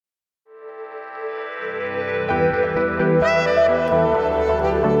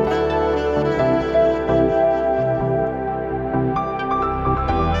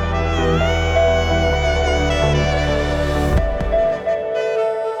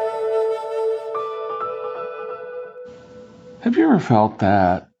Have you ever felt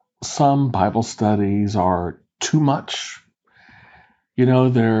that some Bible studies are too much?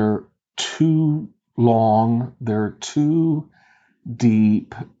 They're too long, they're too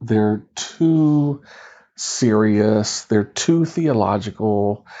deep, they're too serious, they're too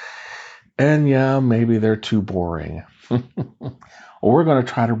theological, and yeah, maybe they're too boring. Well, we're going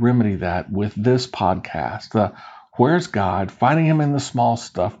to try to remedy that with this podcast, the Where's God? Finding Him in the Small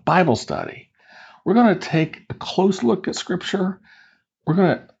Stuff Bible Study. We're going to take a close look at Scripture. We're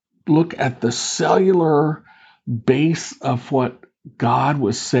going to look at the cellular base of what God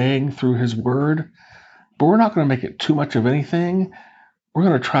was saying through His Word, but we're not going to make it too much of anything. We're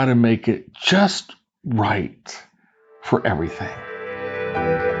going to try to make it just right for everything.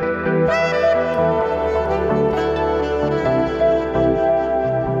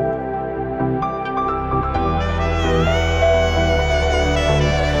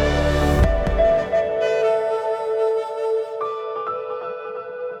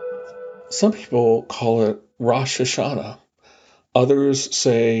 Some people call it Rosh Hashanah. Others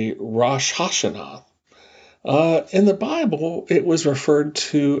say Rosh Hashanah. In the Bible, it was referred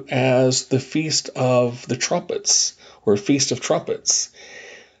to as the Feast of the Trumpets, or Feast of Trumpets.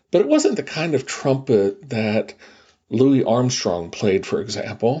 But it wasn't the kind of trumpet that Louis Armstrong played, for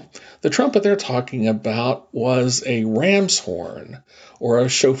example. The trumpet they're talking about was a ram's horn or a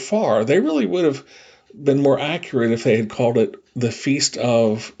shofar. They really would have been more accurate if they had called it the Feast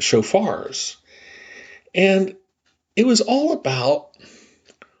of Shofars. And it was all about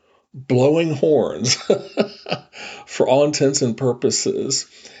blowing horns for all intents and purposes.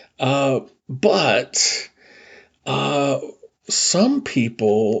 But some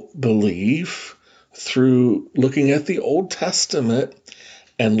people believe, through looking at the Old Testament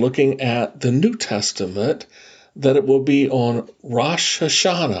and looking at the New Testament, that it will be on Rosh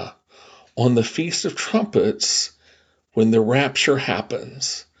Hashanah, on the Feast of Trumpets, when the rapture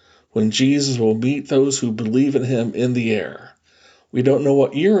happens, when Jesus will meet those who believe in Him in the air. We don't know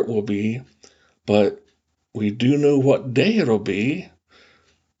what year it will be, but we do know what day it'll be,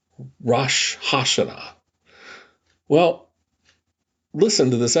 Rosh Hashanah. Well,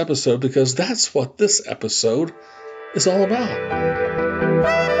 listen to this episode, because that's what this episode is all about.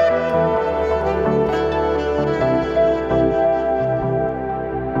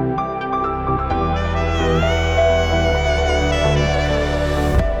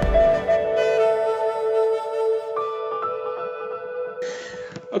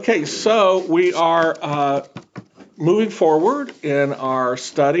 Okay, so we are moving forward in our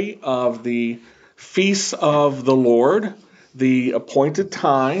study of the feasts of the Lord, the appointed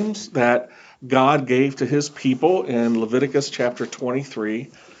times that God gave to His people in Leviticus chapter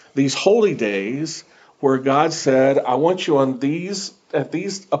 23, these holy days where God said, I want you at these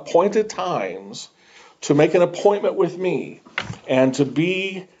appointed times to make an appointment with me and to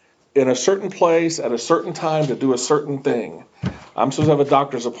be in a certain place at a certain time to do a certain thing. I'm supposed to have a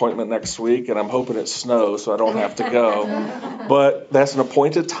doctor's appointment next week, and I'm hoping it snows so I don't have to go. But that's an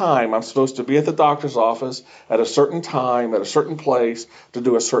appointed time. I'm supposed to be at the doctor's office at a certain time, at a certain place, to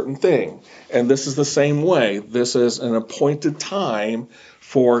do a certain thing. And this is the same way. This is an appointed time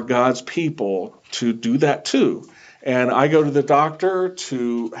for God's people to do that too. And I go to the doctor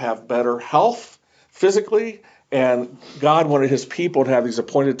to have better health physically, and God wanted His people to have these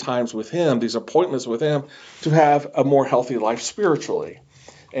appointed times with Him, these appointments with Him, to have a more healthy life spiritually.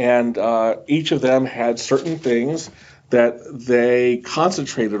 And each of them had certain things that they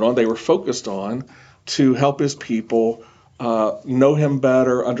concentrated on, they were focused on, to help His people know Him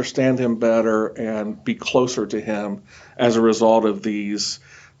better, understand Him better, and be closer to Him as a result of these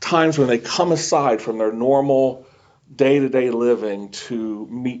times when they come aside from their normal day-to-day living to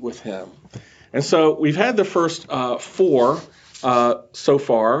meet with Him. And so we've had the first four so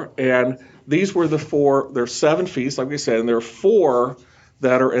far, and these were the four. There's 7 feasts, like we said, and there are 4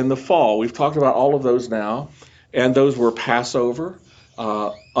 that are in the fall. We've talked about all of those now, and those were Passover,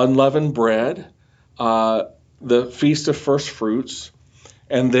 unleavened bread, the Feast of First Fruits,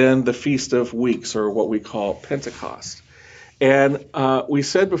 and then the Feast of Weeks, or what we call Pentecost. And we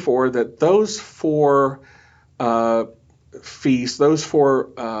said before that those 4 feasts, those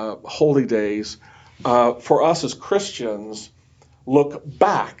 4 holy days, for us as Christians, look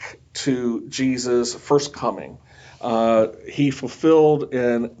back to Jesus' first coming. He fulfilled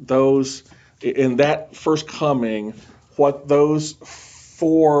in that first coming what those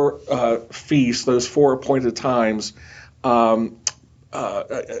 4 feasts, those 4 appointed times,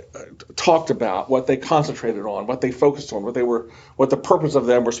 talked about, what they concentrated on, what they focused on, what the purpose of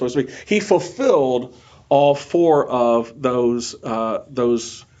them were supposed to be. He fulfilled all 4 of those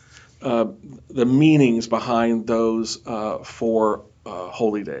the meanings behind those four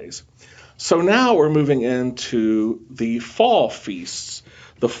holy days. So now we're moving into the fall feasts,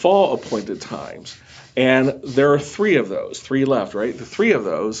 the fall appointed times. And there are three of those, three left, right? The three of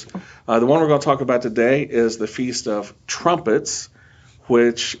those, the one we're going to talk about today is the Feast of Trumpets,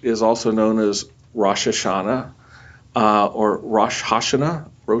 which is also known as Rosh Hashanah or Rosh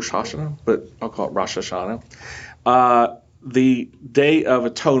Hashanah, but I'll call it Rosh Hashanah. The Day of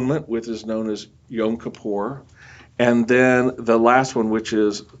Atonement, which is known as Yom Kippur, and then the last one, which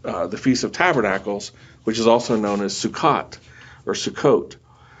is the Feast of Tabernacles, which is also known as Sukkot or Sukkot.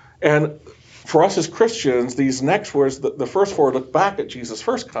 And for us as Christians, these next words, the first four look back at Jesus'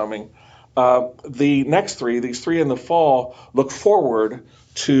 first coming. The next three, these three in the fall, look forward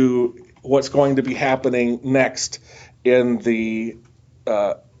to what's going to be happening next in the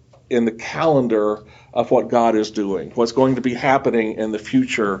calendar of what God is doing, what's going to be happening in the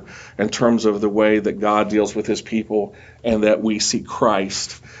future in terms of the way that God deals with his people and that we see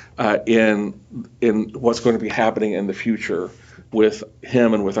Christ in what's going to be happening in the future with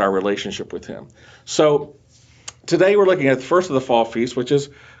him and with our relationship with him. So today we're looking at the first of the fall feast, which is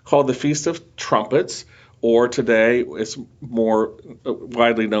called the Feast of Trumpets, or today it's more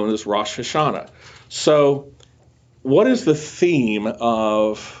widely known as Rosh Hashanah. So what is the theme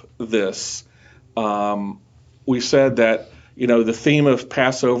of this? We said that, the theme of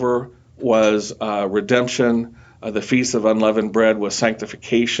Passover was redemption. The Feast of Unleavened Bread was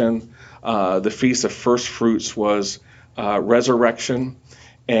sanctification. The Feast of First Fruits was resurrection.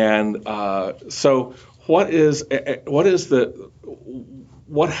 And so what is the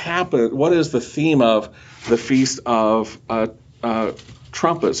theme of the Feast of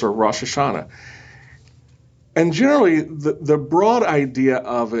Trumpets or Rosh Hashanah? And generally, the broad idea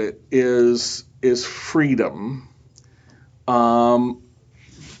of it is freedom,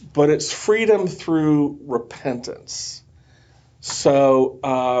 but it's freedom through repentance. So,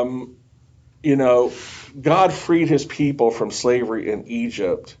 God freed his people from slavery in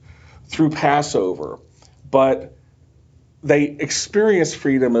Egypt through Passover, but they experienced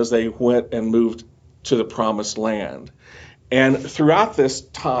freedom as they went and moved to the Promised Land. And throughout this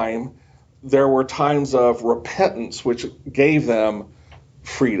time, there were times of repentance which gave them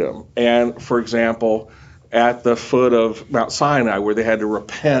freedom. And for example, at the foot of Mount Sinai, where they had to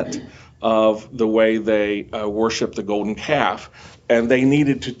repent of the way they worshiped the golden calf, and they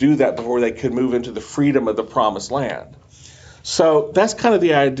needed to do that before they could move into the freedom of the Promised Land. So that's kind of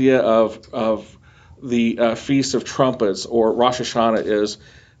the idea of the Feast of Trumpets, or Rosh Hashanah, is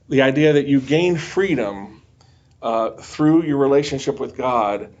the idea that you gain freedom through your relationship with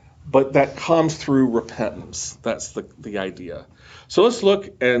God, but that comes through repentance. That's the idea. So let's look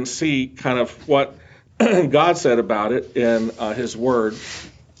and see kind of what God said about it in his word.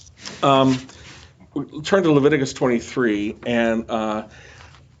 Turn to Leviticus 23, and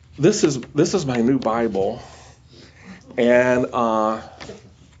this is my new Bible, and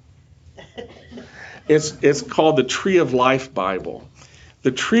it's called the Tree of Life Bible.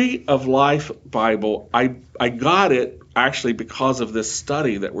 The Tree of Life Bible, I got it actually because of this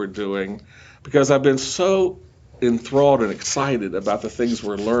study that we're doing, because I've been so enthralled and excited about the things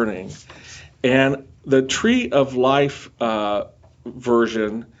we're learning. And the Tree of Life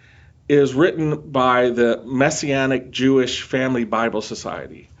version is written by the Messianic Jewish Family Bible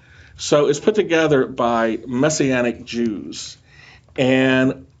Society. So it's put together by Messianic Jews.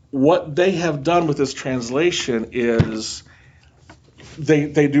 And what they have done with this translation is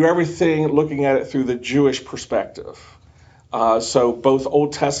they do everything looking at it through the Jewish perspective. So both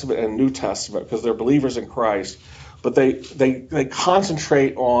Old Testament and New Testament, because they're believers in Christ, but they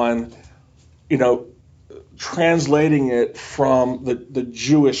concentrate on, translating it from the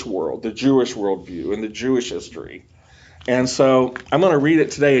Jewish world, the Jewish worldview, and the Jewish history. And so I'm going to read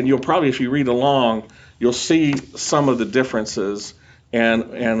it today, and you'll probably, if you read along, you'll see some of the differences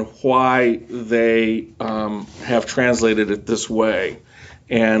and why they have translated it this way.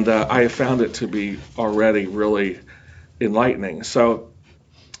 And I have found it to be already really enlightening. So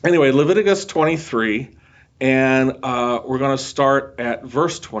anyway, Leviticus 23, and we're going to start at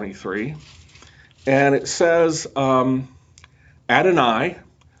verse 23. And it says, Adonai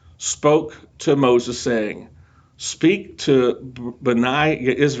spoke to Moses, saying, "Speak to Bnei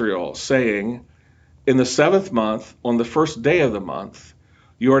Israel, saying, in the 7th month, on the first day of the month,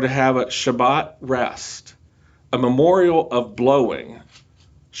 you are to have a Shabbat rest, a memorial of blowing,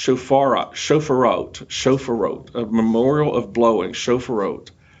 shofarot, a memorial of blowing, shofarot,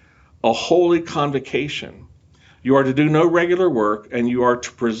 a holy convocation. You are to do no regular work, and you are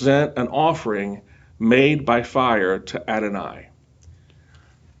to present an offering made by fire to Adonai."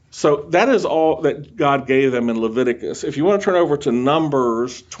 So that is all that God gave them in Leviticus. If you want to turn over to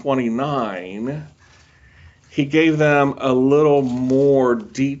Numbers 29, he gave them a little more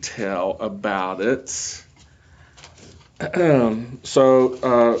detail about it.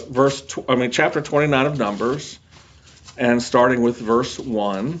 Chapter 29 of Numbers, and starting with verse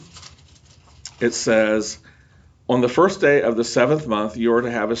 1, it says, "On the first day of the 7th month, you are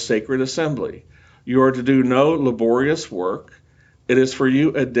to have a sacred assembly. You are to do no laborious work. It is for you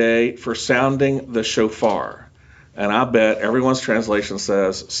a day for sounding the shofar." And I bet everyone's translation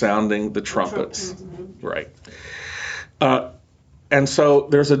says sounding the trumpets. Right. And so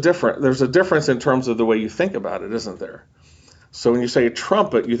there's a difference in terms of the way you think about it, isn't there? So when you say a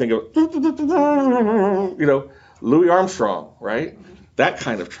trumpet, you think of, Louis Armstrong, right? That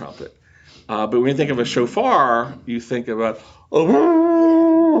kind of trumpet. But when you think of a shofar, you think about,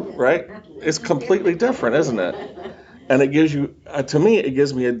 right? It's completely different, isn't it? And it gives you, to me, it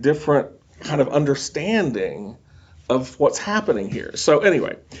gives me a different kind of understanding of what's happening here. So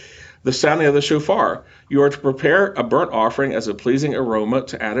anyway, the sounding of the shofar. You are to prepare a burnt offering as a pleasing aroma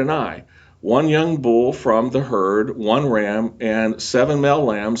to Adonai. 1 young bull from the herd, 1 ram, and 7 male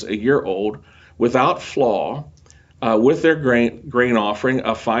lambs a year old, without flaw, with their grain offering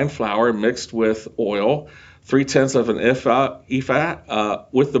of fine flour mixed with oil, 3/10 of an ephah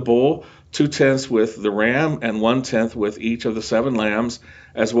with the bull, 2/10 with the ram, and 1/10 with each of the 7 lambs,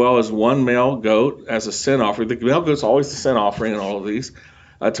 as well as 1 male goat as a sin offering. The male goat's always the sin offering in all of these,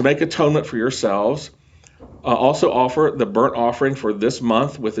 to make atonement for yourselves. Also offer the burnt offering for this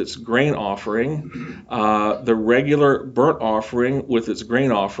month with its grain offering, the regular burnt offering with its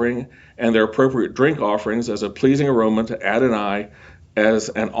grain offering, and their appropriate drink offerings as a pleasing aroma to Adonai as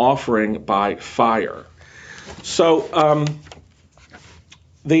an offering by fire. So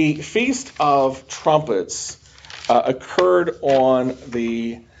the Feast of Trumpets occurred on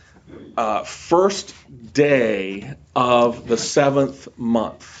the first day of the 7th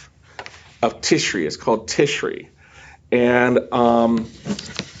month of Tishri. It's called Tishri. And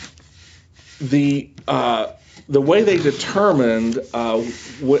the way they determined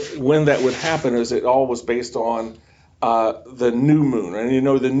when that would happen is it all was based on the new moon.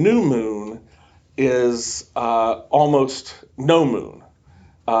 And the new moon is almost no moon.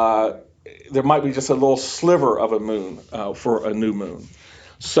 There might be just a little sliver of a moon for a new moon.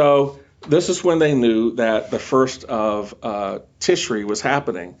 So this is when they knew that the first of Tishri was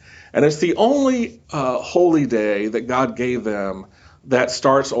happening. And it's the only holy day that God gave them that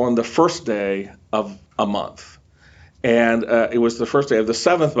starts on the first day of a month. And it was the first day of the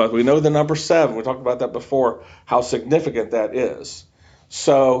 7th month. We know the number 7. We talked about that before, how significant that is.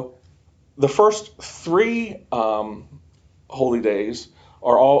 So the first 3 holy days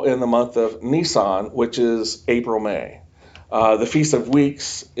are all in the month of Nisan, which is April, May. The Feast of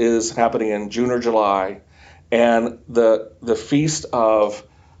Weeks is happening in June or July. And the Feast of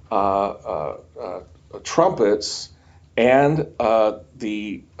Trumpets and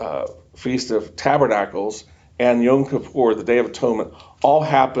the Feast of Tabernacles and Yom Kippur, the Day of Atonement, all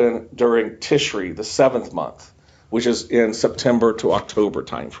happen during Tishri, the 7th month, which is in September to October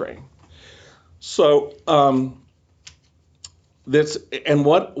timeframe. So,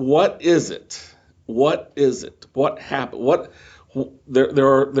 what is it? What is it? What happened?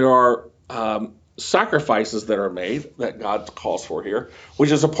 There are sacrifices that are made that God calls for here,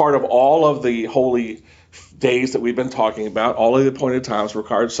 which is a part of all of the holy days that we've been talking about. All of the appointed times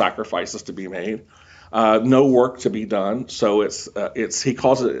required sacrifices to be made. No work to be done. So it's he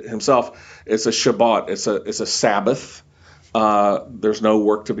calls it himself. It's a Shabbat. It's a Sabbath. There's no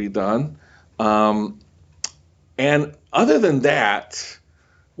work to be done. And other than that,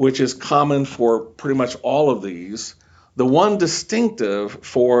 which is common for pretty much all of these, the one distinctive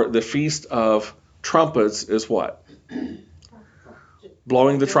for the Feast of Trumpets is what?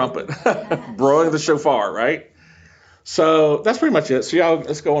 Blowing the trumpet, blowing the shofar, right? So that's pretty much it. So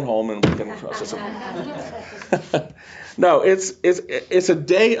let's go on home and we can process it. No, it's a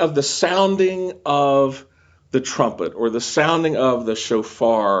day of the sounding of the trumpet or the sounding of the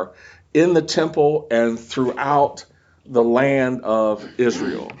shofar in the temple and throughout the land of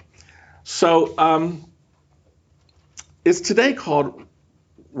Israel. So it's today called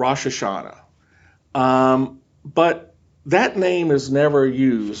Rosh Hashanah. But that name is never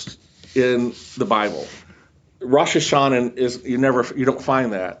used in the Bible. Rosh Hashanah is you don't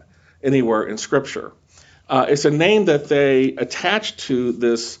find that anywhere in Scripture. It's a name that they attached to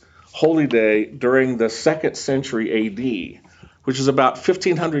this holy day during the 2nd century A.D., which is about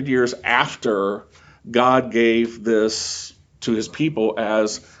 1,500 years after God gave this to his people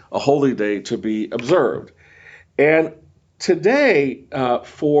as a holy day to be observed. And today,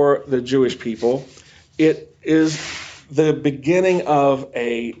 for the Jewish people, it is the beginning of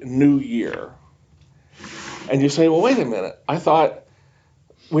a new year. And you say, well, wait a minute. I thought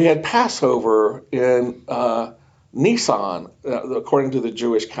we had Passover in Nisan, according to the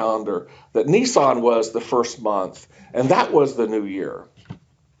Jewish calendar, that Nisan was the first month, and that was the new year.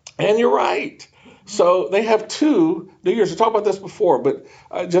 And you're right. So they have two New Years. We talked about this before, but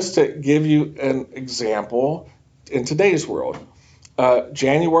just to give you an example, in today's world,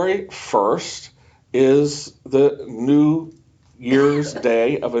 January 1st is the New Year's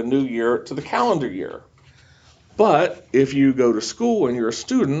Day of a new year to the calendar year. But if you go to school and you're a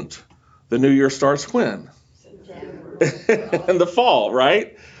student, the new year starts when? In the fall,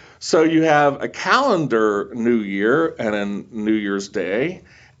 right? So you have a calendar new year and a New Year's Day.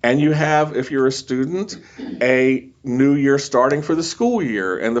 And you have, if you're a student, a new year starting for the school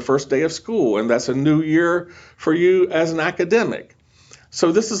year and the first day of school. And that's a new year for you as an academic.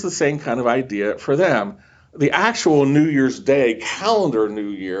 So this is the same kind of idea for them. The actual New Year's Day calendar new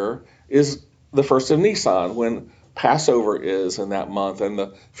year is the first of Nisan, when Passover is in that month, and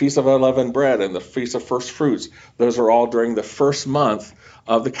the Feast of Unleavened Bread and the Feast of First Fruits. Those are all during the first month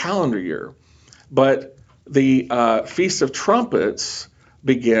of the calendar year. But the Feast of Trumpets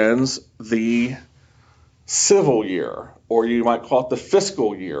begins the civil year, or you might call it the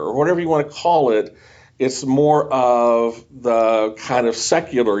fiscal year, or whatever you want to call it. It's more of the kind of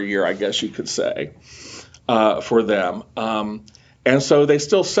secular year, I guess you could say, for them. And so they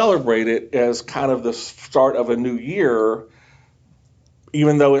still celebrate it as kind of the start of a new year,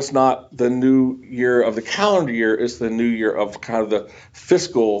 even though it's not the new year of the calendar year, it's the new year of kind of the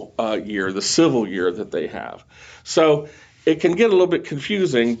fiscal year, the civil year that they have. So it can get a little bit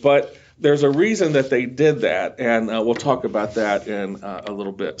confusing, but there's a reason that they did that, and we'll talk about that in a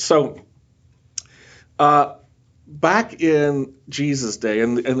little bit. So back in Jesus' day,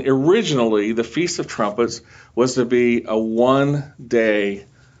 and originally the Feast of Trumpets was to be a one-day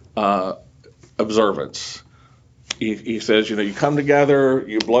observance. He says, you come together,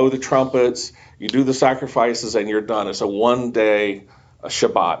 you blow the trumpets, you do the sacrifices, and you're done. It's a one-day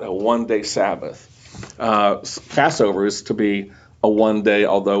Shabbat, a one-day Sabbath. Passover is to be a one-day,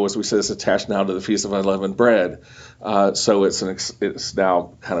 although, as we said, it's attached now to the Feast of Unleavened Bread. So it's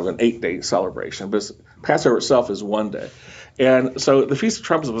now kind of an 8-day celebration. But Passover itself is one day. And so the Feast of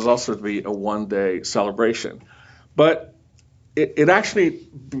Trumpets was also to be a one-day celebration. But it actually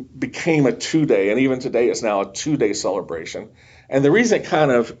became a 2-day, and even today it's now a 2-day celebration. And the reason it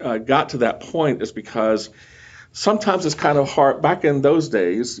kind of got to that point is because sometimes it's kind of hard. Back in those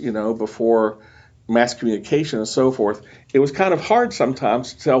days, before mass communication and so forth, it was kind of hard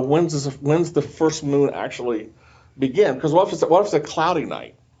sometimes to tell when's the first moon actually begin. Because what if it's a cloudy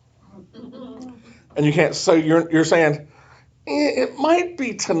night? And you can't. So you're saying it might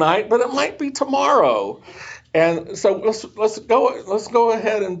be tonight, but it might be tomorrow. And so let's go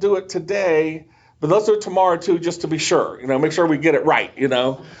ahead and do it today, but let's do it tomorrow too, just to be sure. Make sure we get it right.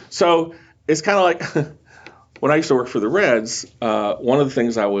 So it's kind of like when I used to work for the Reds. One of the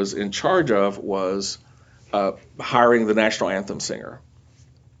things I was in charge of was hiring the national anthem singer,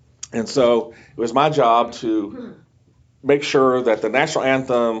 and so it was my job to make sure that the national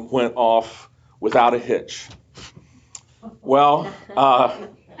anthem went off without a hitch. Well,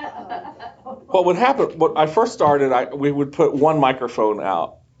 what would happen, when I first started, we would put one microphone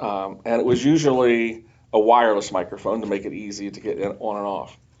out, and it was usually a wireless microphone to make it easy to get on and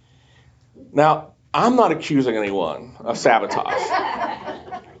off. Now, I'm not accusing anyone of sabotage,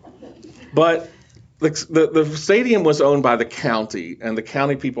 but the stadium was owned by the county, and the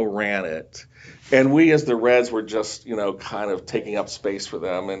county people ran it, and we as the Reds were just, kind of taking up space for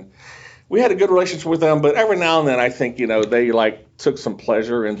them, and we had a good relationship with them, but every now and then I think, they took some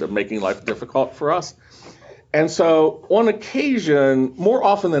pleasure into making life difficult for us. And so on occasion, more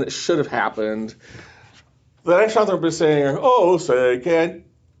often than it should have happened, the national anthem would be saying, "Oh, say, can."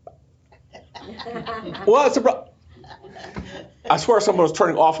 Well, I swear someone was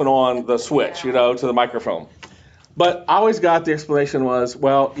turning off and on the switch, to the microphone. But I always got the explanation was,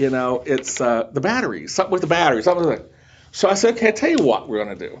 well, it's the batteries, something with the batteries, something like that. So I said, okay, I'll tell you what we're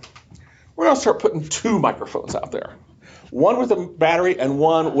going to do. We're going to start putting 2 microphones out there. One with a battery and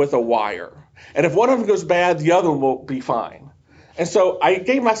one with a wire. And if one of them goes bad, the other will be fine. And so I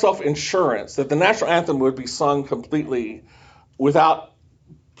gave myself insurance that the national anthem would be sung completely without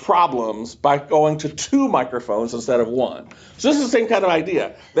problems by going to 2 microphones instead of 1. So this is the same kind of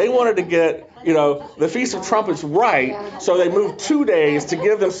idea. They wanted to get, the Feast of Trumpets right, so they moved 2 days to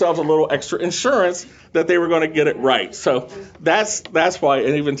give themselves a little extra insurance that they were going to get it right. So that's why,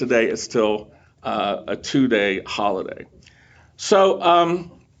 and even today, it's still a 2-day holiday. So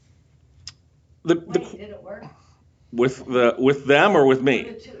Did it work? with them or with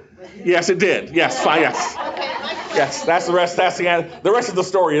me? Yes, it did. Yes, fine. Yes. Yes, that's the rest. That's the end. The rest of the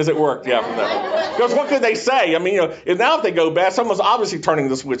story is it worked. Yeah, from that. Because what could they say? I mean, and now if they go bad, someone's obviously turning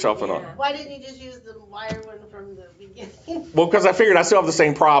the switch off and on. Why didn't you just use the wire one from the beginning? Well, because I figured I still have the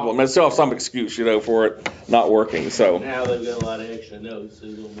same problem. I still have some excuse, for it not working. So now they've got a lot of extra notes, so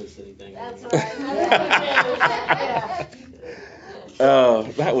you don't miss anything. That's right. Yeah.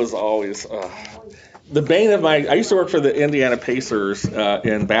 that was always the bane of my. I used to work for the Indiana Pacers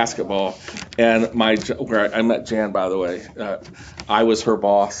in basketball, and where I met Jan, by the way. I was her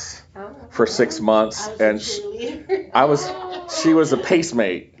boss for 6 months, and she was a pace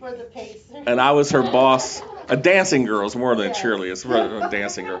mate, For the Pacers. and I was her boss. A dancing girl is more than a cheerleader. It's more than a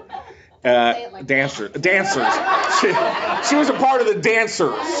dancing girl. Dancers. She was a part of the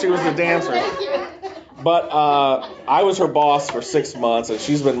dancers. She was the dancer. But I was her boss for 6 months, and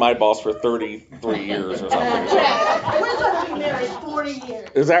she's been my boss for 33 years or something. We're supposed to be married 40 years.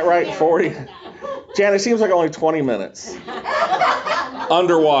 Is that right? 40? Jan, it seems like only 20 minutes.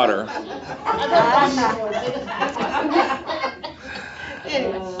 Underwater.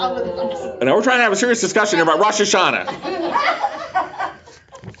 And now we're trying to have a serious discussion here about Rosh Hashanah.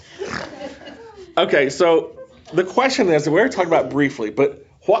 Okay, so the question is, we already talked about it briefly, but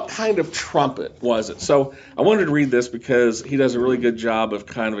what kind of trumpet was it? So I wanted to read this because he does a really good job of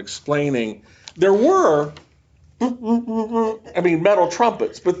kind of explaining. There were, metal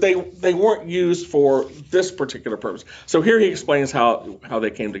trumpets, but they weren't used for this particular purpose. So here he explains how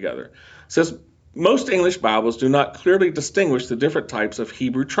they came together. It says, most English Bibles do not clearly distinguish the different types of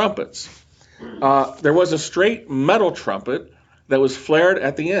Hebrew trumpets. There was a straight metal trumpet that was flared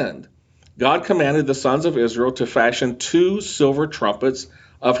at the end. God commanded the sons of Israel to fashion 2 silver trumpets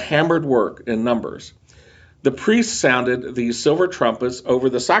of hammered work in Numbers. The priests sounded these silver trumpets over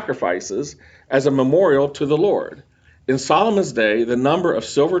the sacrifices as a memorial to the Lord. In Solomon's day, the number of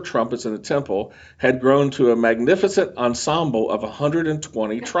silver trumpets in the temple had grown to a magnificent ensemble of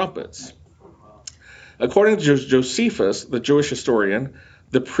 120 trumpets. According to Josephus, the Jewish historian,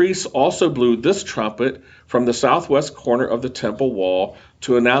 the priests also blew this trumpet from the southwest corner of the temple wall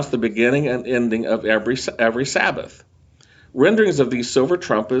to announce the beginning and ending of every Sabbath. Renderings of these silver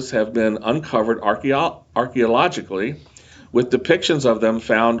trumpets have been uncovered archaeologically, with depictions of them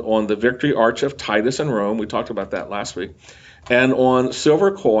found on the Victory Arch of Titus in Rome. We talked about that last week. And on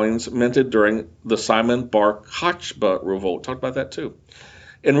silver coins minted during the Simon Bar Kokhba revolt. Talked about that too.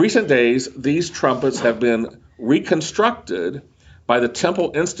 In recent days, these trumpets have been reconstructed by the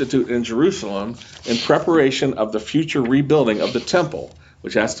Temple Institute in Jerusalem in preparation of the future rebuilding of the temple,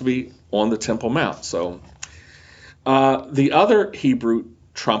 which has to be on the Temple Mount. So the other Hebrew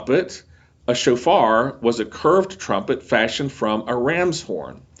trumpet, a shofar, was a curved trumpet fashioned from a ram's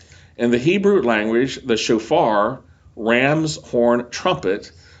horn. In the Hebrew language, the shofar, ram's horn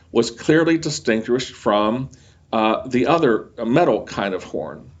trumpet, was clearly distinguished from the other metal kind of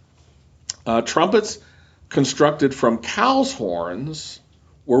horn. Trumpets constructed from cow's horns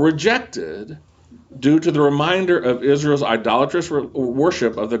were rejected due to the reminder of Israel's idolatrous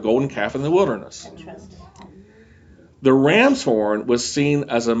worship of the golden calf in the wilderness. The ram's horn was seen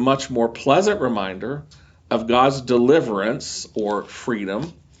as a much more pleasant reminder of God's deliverance or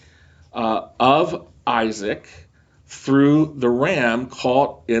freedom of Isaac through the ram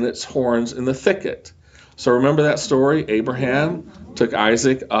caught in its horns in the thicket. So remember that story? Abraham took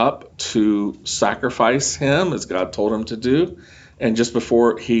Isaac up to sacrifice him as God told him to do. And just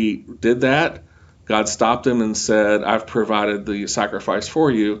before he did that, God stopped him and said, I've provided the sacrifice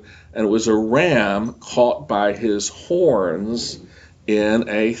for you. And it was a ram caught by his horns in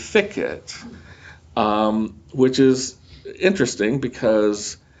a thicket, which is interesting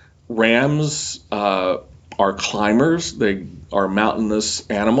because rams are climbers. They are mountainous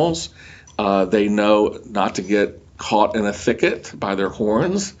animals. They know not to get caught in a thicket by their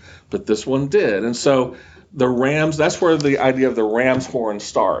horns, but this one did. And so the rams, that's where the idea of the ram's horn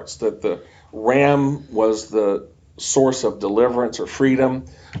starts, that the ram was the source of deliverance or freedom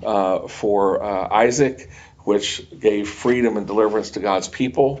for Isaac, which gave freedom and deliverance to God's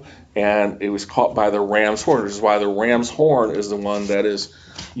people. And it was caught by the ram's horn, which is why the ram's horn is the one that is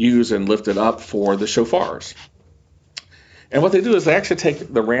used and lifted up for the shofars. And what they do is they actually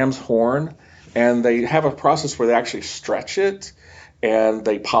take the ram's horn and they have a process where they actually stretch it and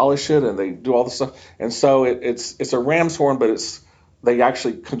they polish it and they do all this stuff. And so it's a ram's horn, but they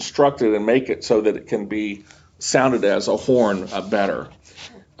actually construct it and make it so that it can be sounded as a horn better.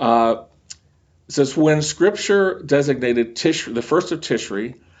 It says, when Scripture designated the first of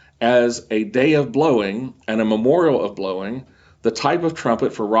Tishri as a day of blowing and a memorial of blowing, the type of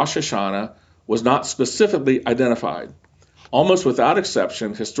trumpet for Rosh Hashanah was not specifically identified. Almost without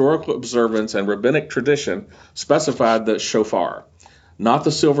exception, historical observance and rabbinic tradition specified the shofar, not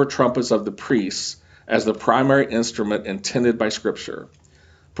the silver trumpets of the priests, as the primary instrument intended by Scripture.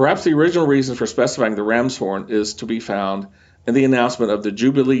 Perhaps the original reason for specifying the ram's horn is to be found in the announcement of the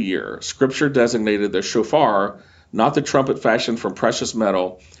Jubilee year. Scripture designated the shofar, not the trumpet fashioned from precious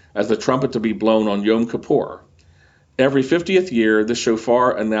metal, as the trumpet to be blown on Yom Kippur. Every 50th year, the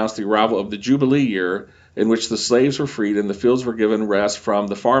shofar announced the arrival of the Jubilee year, in which the slaves were freed and the fields were given rest from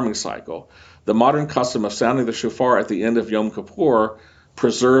the farming cycle. The modern custom of sounding the shofar at the end of Yom Kippur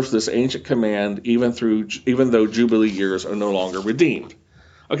preserves this ancient command even though Jubilee years are no longer redeemed.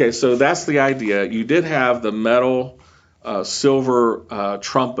 Okay, so that's the idea. You did have the metal, silver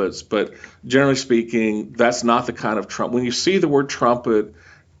trumpets, but generally speaking, that's not the kind of trumpet. When you see the word trumpet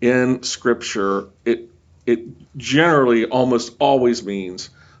in Scripture, it generally almost always means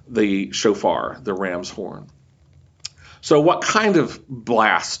the shofar, the ram's horn. So what kind of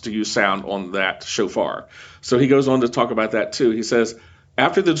blast do you sound on that shofar? So he goes on to talk about that too. He says,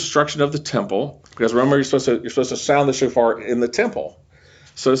 after the destruction of the temple, because remember you're supposed to sound the shofar in the temple.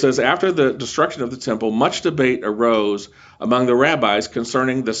 So it says, after the destruction of the temple, much debate arose among the rabbis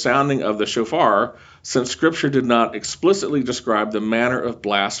concerning the sounding of the shofar, since Scripture did not explicitly describe the manner of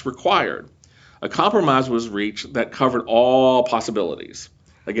blast required. A compromise was reached that covered all possibilities.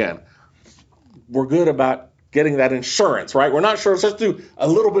 Again, we're good about getting that insurance, right? We're not sure. Let's just do a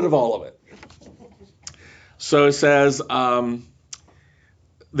little bit of all of it. So it says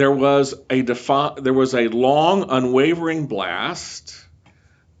there was a long, unwavering blast,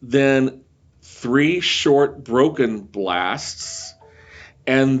 then 3 short, broken blasts,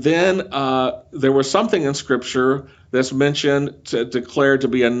 and then there was something in Scripture that's mentioned declared to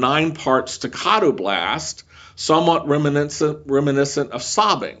be a 9-part staccato blast, somewhat reminiscent of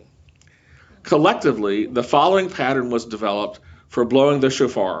sobbing. Collectively, the following pattern was developed for blowing the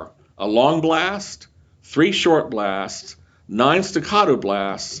shofar: a long blast, 3 short blasts, 9 staccato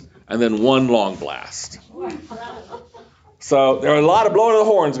blasts, and then 1 long blast. So there were a lot of blowing of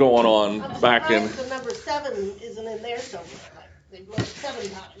the horns going on back in. The number 7 isn't in there somewhere. Like they blow it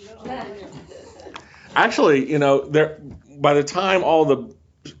 7 times. Actually, by the time all the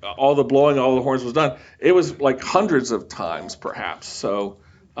blowing, all the horns was done, it was like hundreds of times, perhaps. So,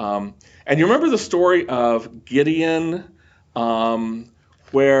 and you remember the story of Gideon,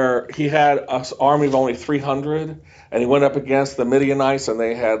 where he had an army of only 300, and he went up against the Midianites, and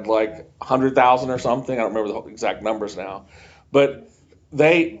they had like 100,000 or something. I don't remember the exact numbers now, but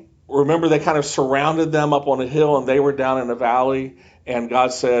they kind of surrounded them up on a hill, and they were down in a valley, and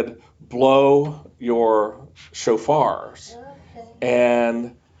God said, "Blow your shofars." Okay.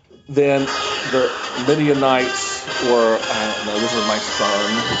 And then the Midianites were, I don't know, this is my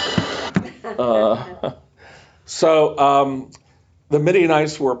son. So the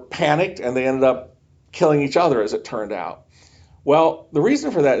Midianites were panicked, and they ended up killing each other, as it turned out. Well, the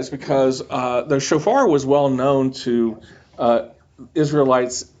reason for that is because the shofar was well known to the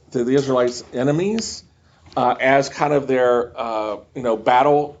Israelites' enemies as kind of their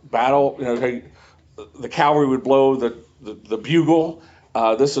battle. The cavalry would blow the bugle.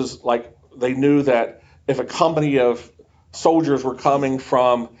 This is like they knew that if a company of soldiers were coming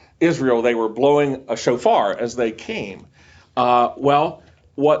from Israel, they were blowing a shofar as they came. Well,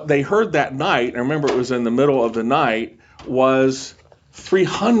 what they heard that night, and remember it was in the middle of the night, was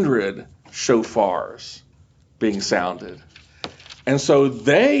 300 shofars being sounded. And so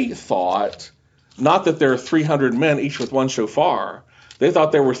they thought, not that there are 300 men, each with 1 shofar, they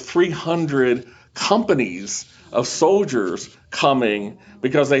thought there were 300 companies of soldiers coming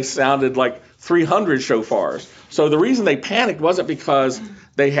because they sounded like 300 shofars. So the reason they panicked wasn't because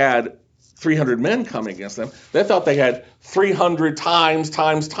they had 300 men coming against them. They thought they had 300 times,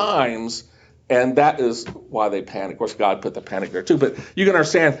 and that is why they panicked. Of course, God put the panic there too, but you can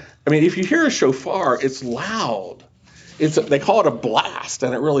understand, if you hear a shofar, it's loud. They call it a blast,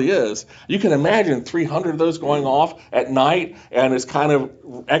 and it really is. You can imagine 300 of those going off at night, and it's kind of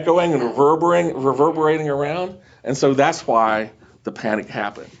echoing and reverberating around, and so that's why the panic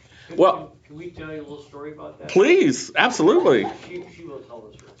happened. Well, can we tell you a little story about that? Please, absolutely. She will tell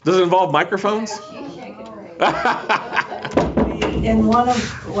us. Does it involve microphones? When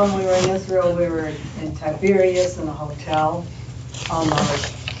we were in Israel, we were in Tiberias in a hotel on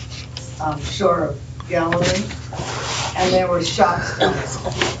the shore of Galilee, and there were shops down,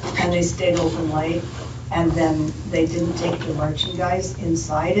 and they stayed open late, and then they didn't take the merchandise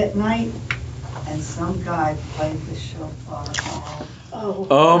inside at night, and some guy played the shofar.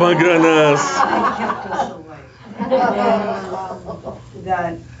 Oh my goodness. They kept us awake.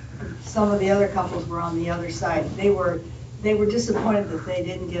 That some of the other couples were on the other side. They were disappointed that they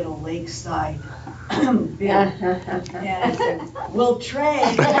didn't get a lakeside view. And I said, we'll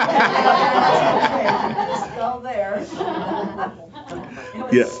trade. Just go there. It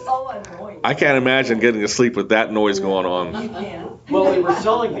was Yeah. so annoying. I can't imagine getting to sleep with that noise going on. You can't. Well, they were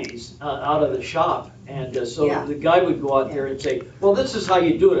selling these out of the shop, and so Yeah. the guy would go out there and say, well, this is how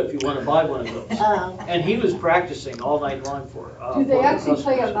you do it if you want to buy one of those. And he was practicing all night long for Do they for the actually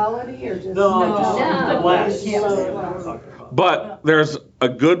play a customers. melody or just? No, just No. the blast. Yeah. But there's a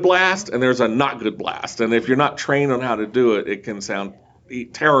good blast and there's a not good blast. And if you're not trained on how to do it, it can sound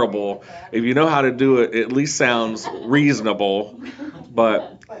terrible. If you know how to do it, it at least sounds reasonable.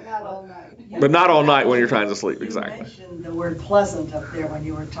 But not all night. not all night when you're trying to sleep. Exactly. You mentioned the word pleasant up there when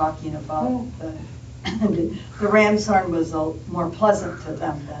you were talking about the ram's horn was more pleasant to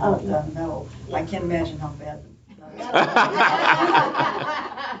them than the metal. I can't imagine how bad.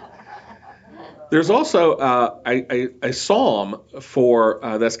 There's also a psalm for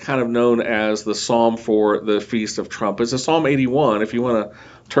that's kind of known as the psalm for the Feast of Trumpets. It's Psalm 81. If you want to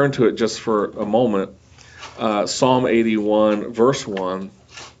turn to it just for a moment, Psalm 81, verse 1.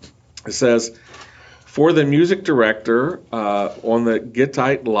 It says, "For the music director on the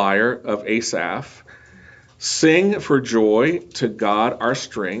Gittite lyre of Asaph, sing for joy to God our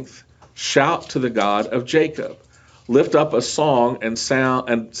strength. Shout to the God of Jacob. Lift up a song and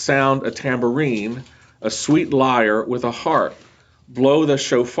sound a tambourine, a sweet lyre with a harp. Blow the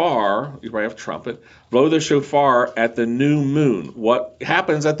shofar," you might have trumpet, "blow the shofar at the new moon." What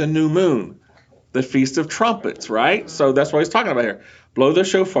happens at the new moon? The Feast of Trumpets, right? So that's what he's talking about here. Blow the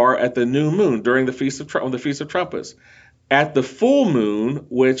shofar at the new moon during the Feast of Trumpets. At the full moon,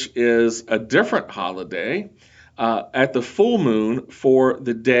 which is a different holiday, at the full moon for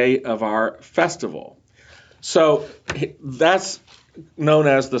the day of our festival. So that's known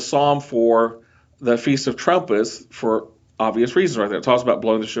as the psalm for the Feast of Trumpets for obvious reasons right there. It talks about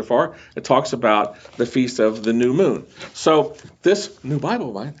blowing the shofar. It talks about the Feast of the New Moon. So this new Bible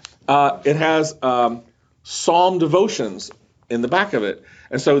of mine, it has psalm devotions in the back of it.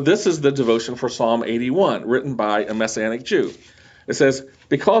 And so this is the devotion for Psalm 81, written by a Messianic Jew. It says,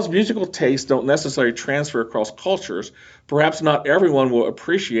 "Because musical tastes don't necessarily transfer across cultures, perhaps not everyone will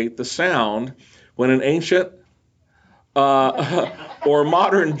appreciate the sound when an ancient or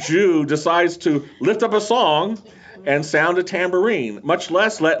modern Jew decides to lift up a song and sound a tambourine, much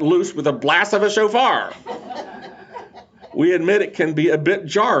less let loose with a blast of a shofar. We admit it can be a bit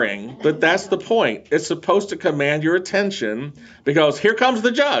jarring, but that's the point. It's supposed to command your attention because here comes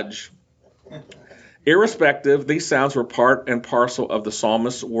the judge." Irrespective, these sounds were part and parcel of the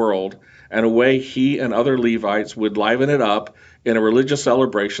psalmist's world, and a way he and other Levites would liven it up in a religious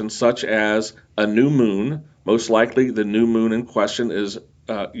celebration such as a new moon. Most likely the new moon in question is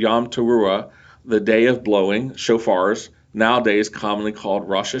Yom Teruah, the day of blowing shofars, nowadays commonly called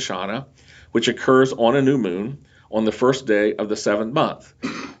Rosh Hashanah, which occurs on a new moon on the first day of the 7th month.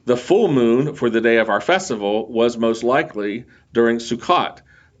 The full moon for the day of our festival was most likely during Sukkot,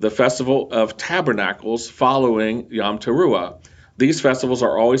 the festival of tabernacles following Yom Teruah. These festivals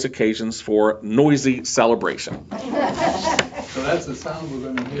are always occasions for noisy celebration. So that's the sound we're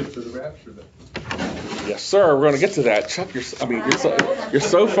going to hear for the rapture then. Yes, sir. We're going to get to that. Chuck, you're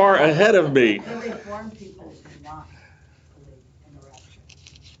so far ahead of me. The Reformed people do not believe in the rapture.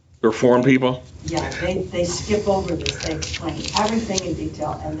 Reform people? Yeah, they skip over this. They explain everything in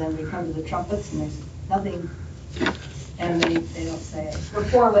detail, and then we come to the trumpets, and there's nothing, and they don't say it.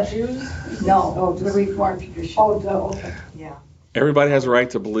 Reformed Jews? No, the Reformed tradition. Oh, no, okay. Yeah. Everybody has a right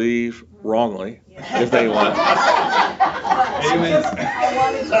to believe wrongly if they want. Amen. I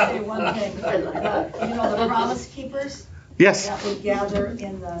wanted to say one thing. The Promise Keepers Yes. that would gather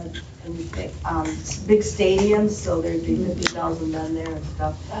in big stadiums, so there'd be 50,000 men there and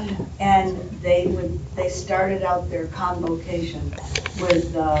stuff. And they started out their convocation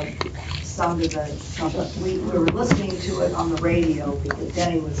with sound of the trumpet. We were listening to it on the radio because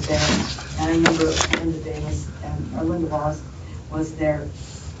Denny was there, and I remember Linda Davis and Linda Wallace was there.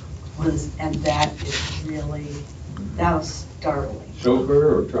 And that was startling.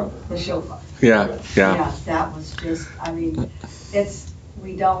 Chauffeur or trumpet? The shofar. Yeah. Yeah, that was just,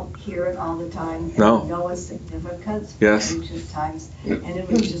 we don't hear it all the time. And No. we know its significance. Yes. Ancient times. And it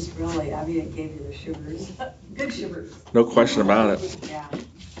was just really, it gave you the shivers. Good shivers. No question about it. Yeah.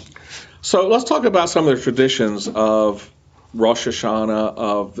 So let's talk about some of the traditions of Rosh Hashanah,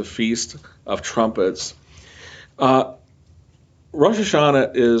 of the Feast of Trumpets. Rosh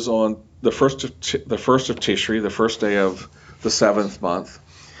Hashanah is on the first of Tishri, the first day of the 7th month.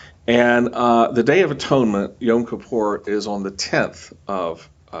 And the Day of Atonement, Yom Kippur, is on the 10th of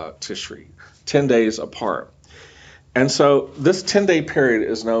Tishri, 10 days apart. And so this 10-day period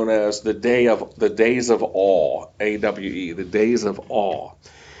is known as the Days of Awe, AWE, the Days of Awe.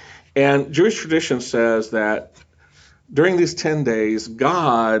 And Jewish tradition says that during these 10 days,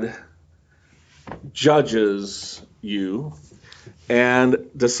 God judges you and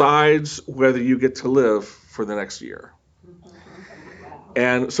decides whether you get to live for the next year.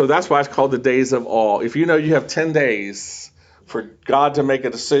 And so that's why it's called the Days of Awe. If you know you have 10 days for God to make a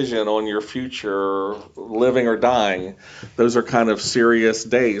decision on your future, living or dying, those are kind of serious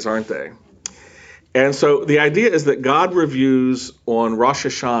days, aren't they? And so the idea is that God reviews on Rosh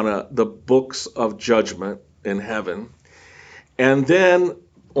Hashanah the books of judgment in heaven. And then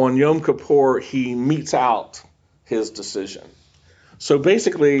on Yom Kippur, he metes out his decision. So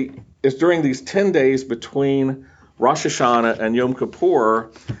basically, it's during these 10 days between Rosh Hashanah and Yom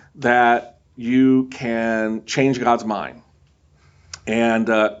Kippur that you can change God's mind and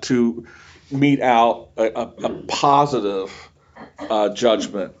to mete out a positive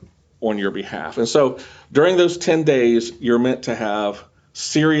judgment on your behalf. And so during those 10 days, you're meant to have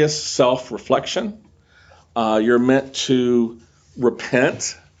serious self-reflection. You're meant to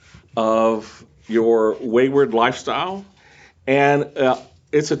repent of your wayward lifestyle. And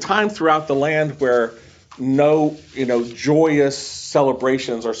it's a time throughout the land where no, joyous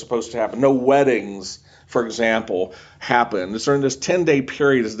celebrations are supposed to happen. No weddings, for example, happen. During this 10-day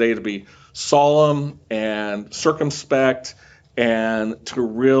period is a day to be solemn and circumspect and to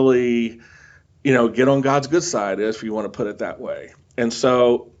really, get on God's good side, if you want to put it that way. And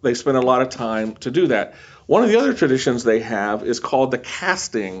so they spend a lot of time to do that. One of the other traditions they have is called the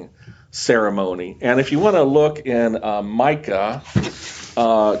casting ceremony. And if you want to look in Micah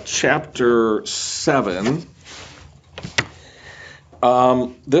chapter 7,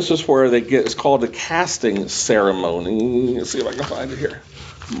 this is where it's called the casting ceremony. Let's see if I can find it here.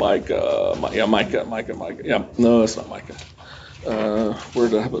 Micah. Yeah, no, it's not Micah. Where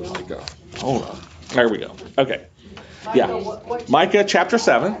did I put Micah? Hold on. There we go. Okay. Yeah. Micah chapter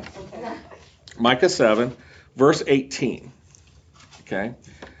 7. Micah 7, verse 18. Okay.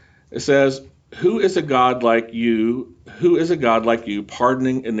 It says, Who is a God like you? Who is a God like you,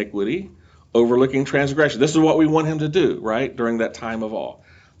 pardoning iniquity, overlooking transgression? This is what we want him to do, right? During that time of all.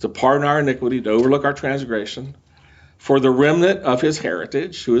 To pardon our iniquity, to overlook our transgression. For the remnant of his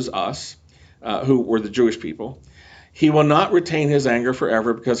heritage, who is us, who were the Jewish people, he will not retain his anger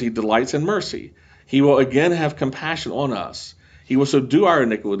forever because he delights in mercy. He will again have compassion on us. He will subdue our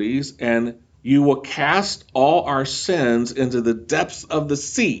iniquities, and you will cast all our sins into the depths of the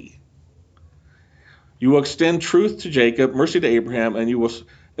sea. You will extend truth to Jacob, mercy to Abraham, and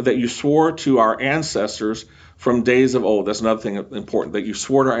that you swore to our ancestors from days of old. That's another thing important, that you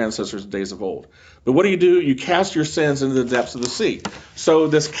swore to our ancestors days of old. But what do? You cast your sins into the depths of the sea. So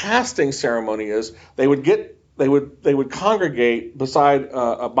this casting ceremony is they would congregate beside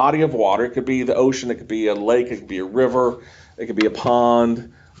a body of water. It could be the ocean, it could be a lake, it could be a river, it could be a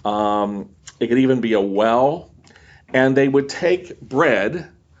pond, it could even be a well. And they would take bread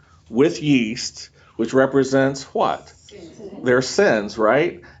with yeast, which represents what? Their sins,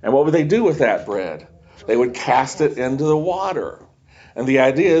 right? And what would they do with that bread? They would cast it into the water. And the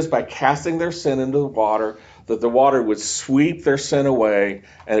idea is by casting their sin into the water, that the water would sweep their sin away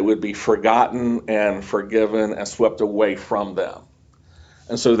and it would be forgotten and forgiven and swept away from them.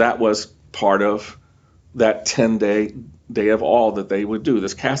 And so that was part of that 10-day of all that they would do,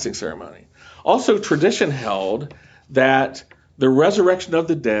 this casting ceremony. Also, tradition held that the resurrection of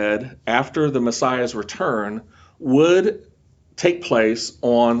the dead after the Messiah's return would take place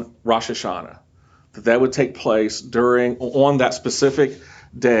on Rosh Hashanah. That would take place on that specific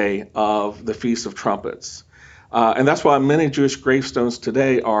day of the Feast of Trumpets. And that's why many Jewish gravestones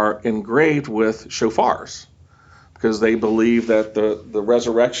today are engraved with shofars, because they believe that the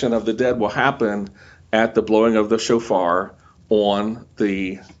resurrection of the dead will happen at the blowing of the shofar on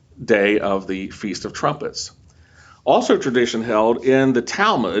the day of the Feast of Trumpets. Also tradition held in the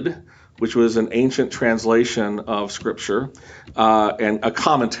Talmud, which was an ancient translation of Scripture, and a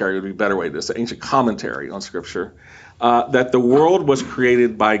commentary would be a better way to say, an ancient commentary on Scripture, that the world was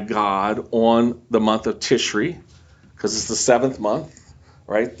created by God on the month of Tishri, because it's the seventh month,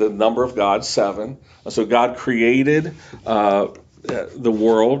 right? The number of God, 7. And so God created the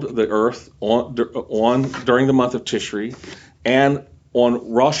world, the earth, during the month of Tishri, and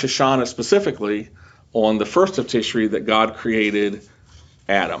on Rosh Hashanah specifically, on the first of Tishri, that God created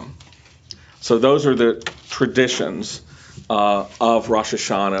Adam. So those are the traditions of Rosh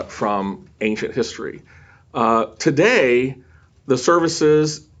Hashanah from ancient history. Today, the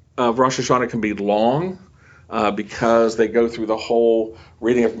services of Rosh Hashanah can be long because they go through the whole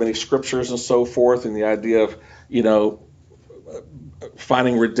reading of many scriptures and so forth, and the idea of,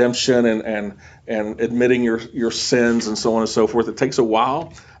 finding redemption and admitting your sins and so on and so forth. It takes a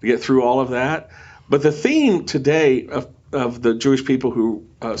while to get through all of that. But the theme today of the Jewish people who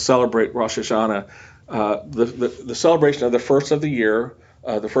celebrate Rosh Hashanah, the celebration of the first of the year,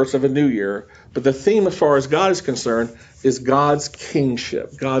 the first of a new year, but the theme as far as God is concerned is God's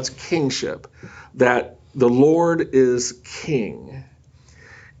kingship, that the Lord is king.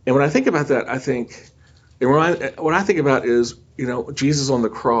 And when I think about that, what I think about is, Jesus on the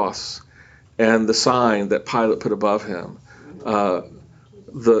cross and the sign that Pilate put above him.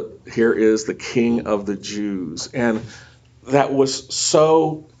 Here is the King of the Jews. And that was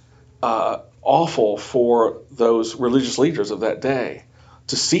so awful for those religious leaders of that day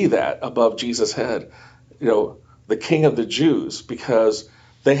to see that above Jesus' head, the King of the Jews, because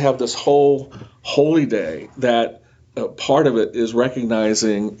they have this whole holy day that part of it is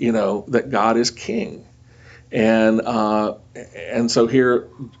recognizing, that God is king. And so here,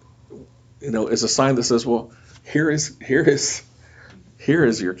 is a sign that says, well, here is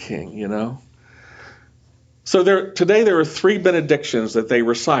your king, So today there are 3 benedictions that they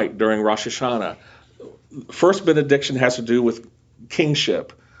recite during Rosh Hashanah. First benediction has to do with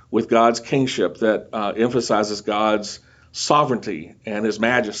kingship, with God's kingship that emphasizes God's sovereignty and his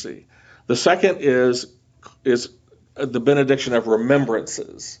majesty. The second is the benediction of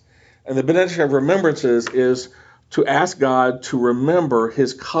remembrances. And the benediction of remembrances is to ask God to remember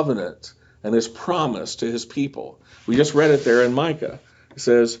his covenant and his promise to his people. We just read it there in Micah. It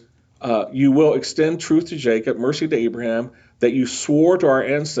says, you will extend truth to Jacob, mercy to Abraham, that you swore to our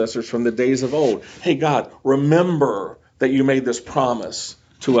ancestors from the days of old. Hey, God, remember that you made this promise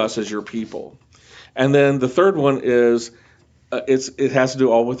to us as your people. And then the third one is, it has to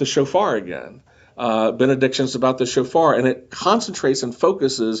do all with the shofar again. Benedictions about the shofar, and it concentrates and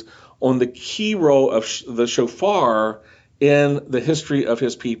focuses on the key role of the shofar in the history of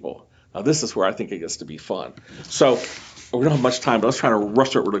his people. Now, this is where I think it gets to be fun. So, we don't have much time, but let's try to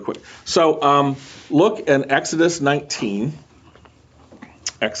rush it really quick. So, look in Exodus 19.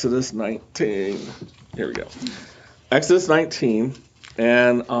 Exodus 19. Here we go. Exodus 19,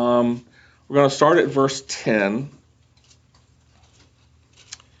 and we're going to start at verse 10.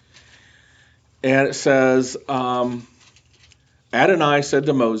 And it says, Adonai said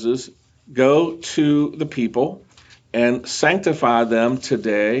to Moses, go to the people and sanctify them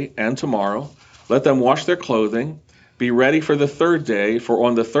today and tomorrow. Let them wash their clothing. Be ready for the 3rd day, for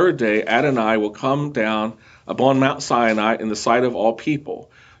on the 3rd day Adonai will come down upon Mount Sinai in the sight of all people.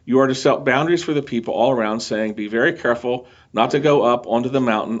 You are to set boundaries for the people all around, saying, be very careful not to go up onto the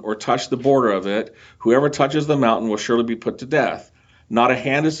mountain or touch the border of it. Whoever touches the mountain will surely be put to death. Not a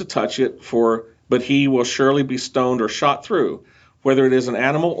hand is to touch it, but he will surely be stoned or shot through. Whether it is an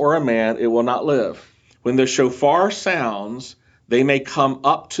animal or a man, it will not live. When the shofar sounds, they may come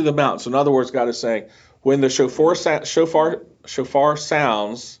up to the mountain. So in other words, God is saying, when the shofar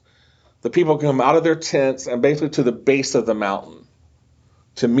sounds, the people come out of their tents and basically to the base of the mountain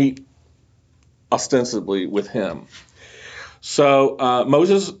to meet ostensibly with him. So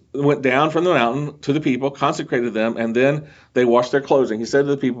Moses went down from the mountain to the people, consecrated them, and then they washed their clothing. He said to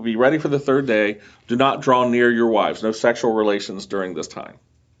the people, be ready for the 3rd day. Do not draw near your wives. No sexual relations during this time.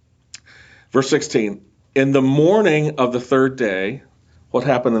 Verse 16, in the morning of the 3rd day, what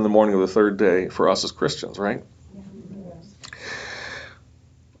happened in the morning of the 3rd day for us as Christians, right?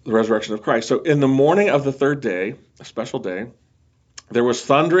 The resurrection of Christ. So in the morning of the 3rd day, a special day, there was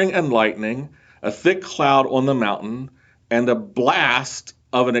thundering and lightning, a thick cloud on the mountain, and a blast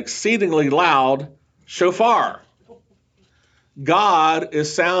of an exceedingly loud shofar. God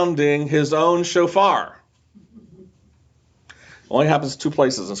is sounding his own shofar. Only happens 2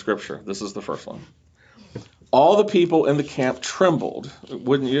 places in Scripture. This is the first one. All the people in the camp trembled,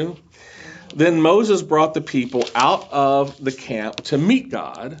 wouldn't you? Then Moses brought the people out of the camp to meet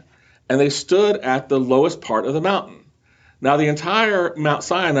God, and they stood at the lowest part of the mountain. Now the entire Mount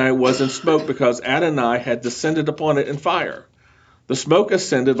Sinai was in smoke because Adonai had descended upon it in fire. The smoke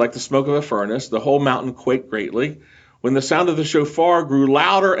ascended like the smoke of a furnace. The whole mountain quaked greatly. When the sound of the shofar grew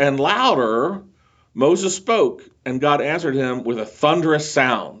louder and louder, Moses spoke, and God answered him with a thunderous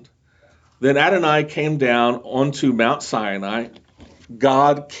sound. Then Adonai came down onto Mount Sinai.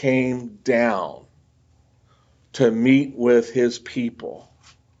 God came down to meet with his people.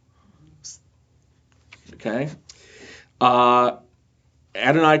 Okay?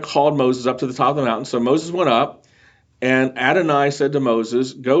 Adonai called Moses up to the top of the mountain. So Moses went up, and Adonai said to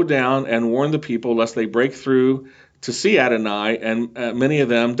Moses, go down and warn the people lest they break through to see Adonai, and many of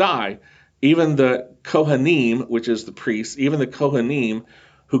them die. Even the Kohanim, which is the priests, even the Kohanim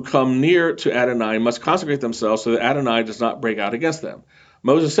who come near to Adonai must consecrate themselves so that Adonai does not break out against them.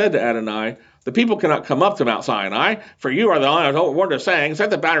 Moses said to Adonai, the people cannot come up to Mount Sinai, for you are the only one that's saying, set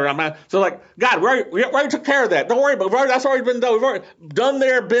the boundary around Mount. So like, God, we already took care of that. Don't worry, but that's already been done. We've already done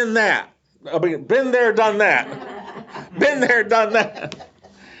there, been that. I mean, been there, done that. Been there, done that.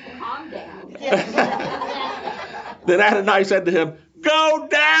 Calm down. Then Adonai said to him, go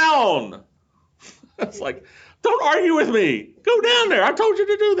down. It's like, don't argue with me. Go down there. I told you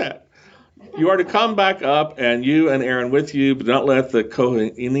to do that. You are to come back up, and you and Aaron with you, but don't let the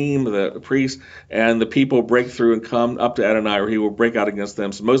Kohanim, the priest, and the people break through and come up to Adonai, or he will break out against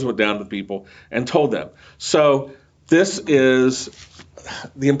them. So Moses went down to the people and told them. So this is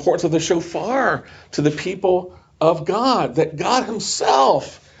the importance of the shofar to the people of God, that God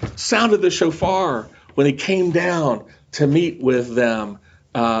himself sounded the shofar when he came down to meet with them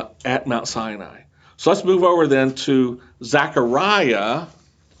at Mount Sinai. So let's move over then to Zechariah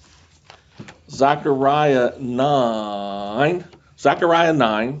 9,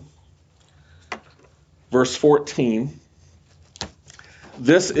 verse 14.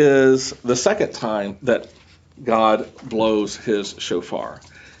 This is the second time that God blows his shofar.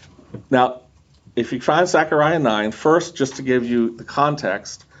 Now, if you find Zechariah 9, first, just to give you the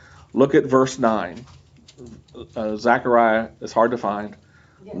context, look at verse 9. Zechariah is hard to find.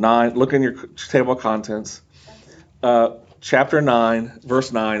 9, look in your table of contents. Chapter 9,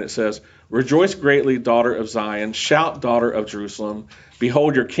 verse 9, it says, rejoice greatly, daughter of Zion. Shout, daughter of Jerusalem.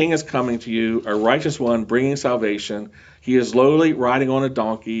 Behold, your king is coming to you, a righteous one bringing salvation. He is lowly riding on a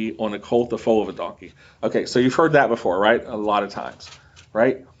donkey, on a colt, the foal of a donkey. Okay, so you've heard that before, right? A lot of times,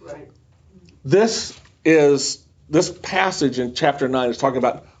 right? Right. This passage in chapter 9 is talking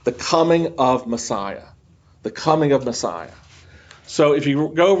about the coming of Messiah. The coming of Messiah. So if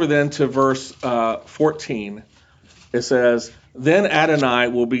you go over then to verse 14, it says, then Adonai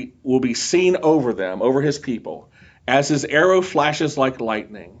will be seen over them, over his people, as his arrow flashes like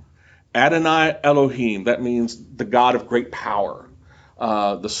lightning. Adonai Elohim, that means the God of great power,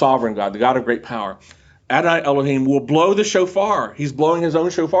 the sovereign God, the God of great power. Adonai Elohim will blow the shofar. He's blowing his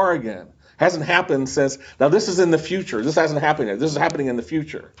own shofar again. Hasn't happened since, now this is in the future. This hasn't happened yet. This is happening in the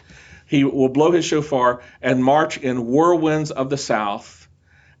future. He will blow his shofar and march in whirlwinds of the south.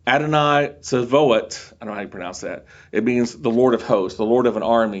 Adonai Tsevoat, I don't know how you pronounce that. It means the Lord of hosts, the Lord of an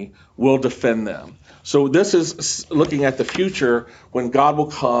army, will defend them. So this is looking at the future when God will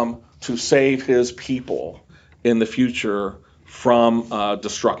come to save his people in the future from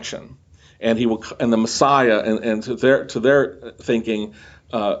destruction. And he will, and the Messiah, and to their thinking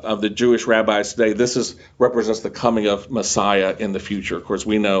of the Jewish rabbis today, this represents the coming of Messiah in the future. Of course,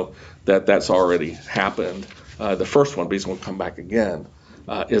 we know that that's already happened. The first one, but he's going to come back again.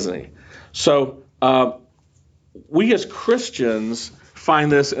 Isn't he? So we as Christians find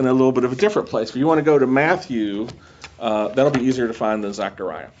this in a little bit of a different place. If you want to go to Matthew, that'll be easier to find than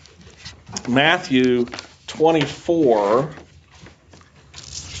Zechariah. Matthew 24.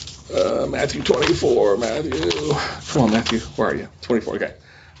 Matthew. Come on, Matthew. Where are you? 24. Okay.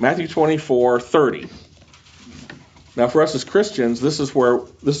 Matthew 24:30. Now, for us as Christians, this is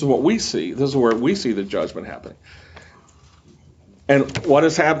what we see. This is where we see the judgment happening. And what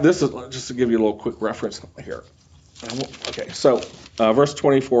has happened, this is just to give you a little quick reference here. Okay, so verse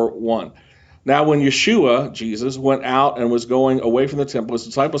 24:1. Now when Yeshua, Jesus, went out and was going away from the temple, his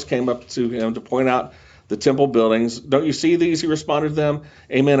disciples came up to him to point out the temple buildings. Don't you see these? He responded to them.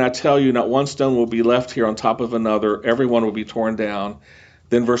 Amen, I tell you, not one stone will be left here on top of another. Every one will be torn down.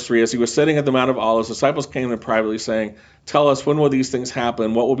 Then verse 3, as he was sitting at the Mount of Olives, the disciples came to him privately saying, tell us, when will these things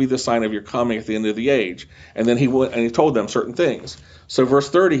happen? What will be the sign of your coming at the end of the age? And then he went and he told them certain things. So verse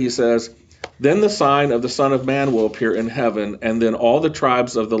 30, he says, then the sign of the Son of Man will appear in heaven, and then all the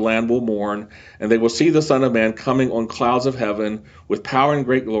tribes of the land will mourn, and they will see the Son of Man coming on clouds of heaven with power and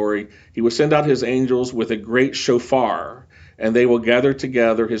great glory. He will send out his angels with a great shofar, and they will gather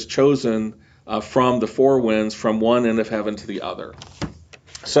together his chosen from the four winds, from one end of heaven to the other.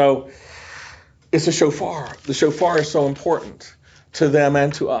 So it's a shofar. The shofar is so important to them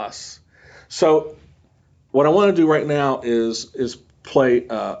and to us. So what I want to do right now is play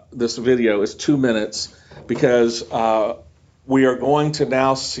this video. It's 2 minutes because we are going to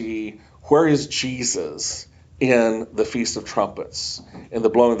now see where is Jesus in the Feast of Trumpets, in the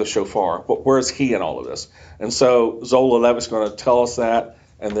blowing of the shofar. Where is he in all of this? And so Zola Levitt's going to tell us that,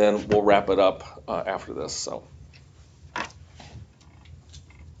 and then we'll wrap it up after this. So.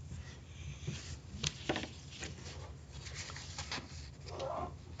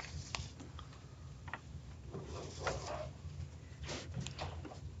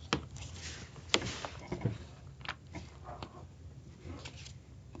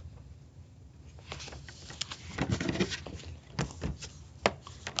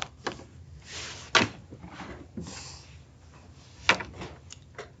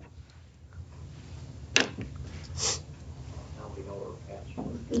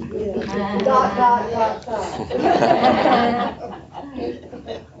 Well,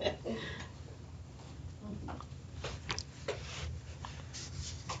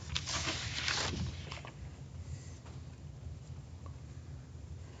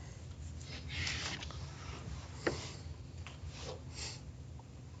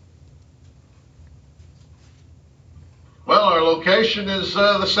 our location is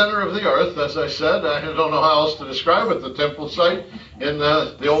the center of the earth, as I said. I don't know how else to describe it. The temple site in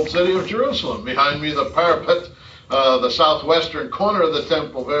the old city of Jerusalem. Behind me, the parapet, the southwestern corner of the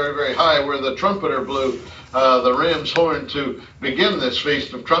temple, very, very high, where the trumpeter blew the ram's horn to begin this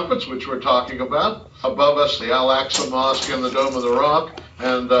Feast of Trumpets, which we're talking about. Above us, the Al-Aqsa Mosque and the Dome of the Rock.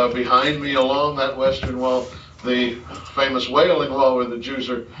 And behind me, along that western wall, the famous Wailing Wall, where the Jews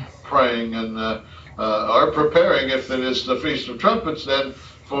are praying and are preparing, if it is the Feast of Trumpets, then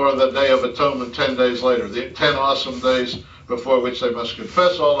for the Day of Atonement 10 days later, the 10 awesome days before which they must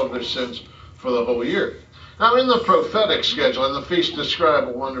confess all of their sins for the whole year. Now, in the prophetic schedule, and the feasts describe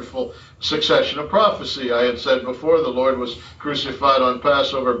a wonderful succession of prophecy. I had said before, the Lord was crucified on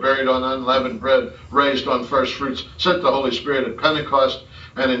Passover, buried on unleavened bread, raised on first fruits, sent the Holy Spirit at Pentecost.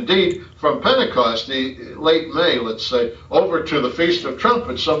 And indeed, from Pentecost, the late May, let's say, over to the Feast of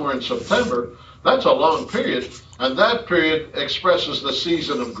Trumpets, somewhere in September, that's a long period, and that period expresses the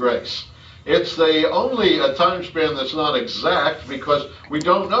season of grace. It's the only a time span that's not exact, because we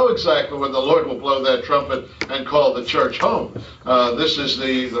don't know exactly when the Lord will blow that trumpet and call the church home. This is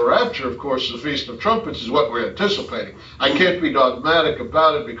the rapture, of course. The Feast of Trumpets is what we're anticipating. I can't be dogmatic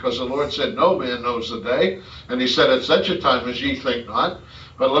about it, because the Lord said no man knows the day, and he said at such a time as ye think not.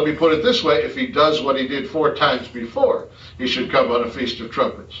 But let me put it this way, if he does what he did 4 times before, he should come on a Feast of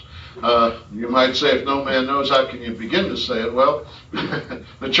Trumpets. You might say, if no man knows, how can you begin to say it? Well,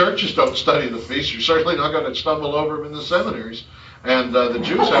 the churches don't study the feasts. You're certainly not going to stumble over them in the seminaries. And the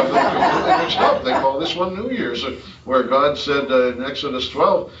Jews have them completely mixed up. They call this one New Year's, where God said in Exodus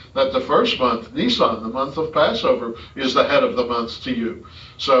 12 that the first month, Nisan, the month of Passover, is the head of the months to you.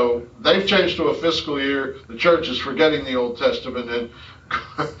 So they've changed to a fiscal year. The church is forgetting the Old Testament, and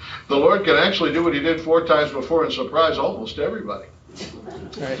the Lord can actually do what he did 4 times before and surprise almost everybody.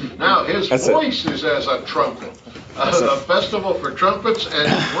 Right. Now, his voice is as a trumpet. A festival for trumpets, and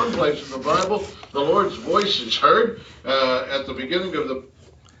in one place in the Bible, the Lord's voice is heard at the beginning of the...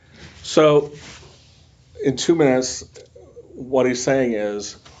 So, in 2 minutes, what he's saying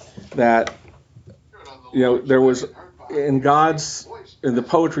is that, there was, in the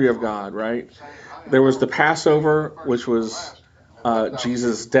poetry of God, right, there was the Passover, which was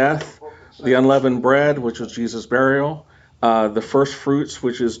Jesus' death, the unleavened bread, which was Jesus' burial, the first fruits,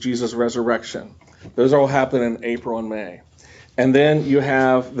 which is Jesus' resurrection. Those all happen in April and May. And then you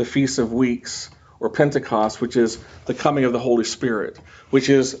have the Feast of Weeks, or Pentecost, which is the coming of the Holy Spirit, which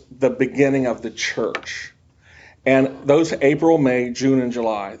is the beginning of the church. And those April, May, June, and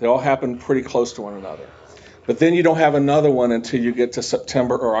July, they all happen pretty close to one another. But then you don't have another one until you get to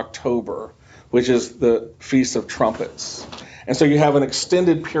September or October, which is the Feast of Trumpets. And so you have an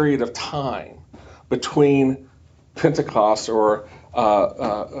extended period of time between Pentecost or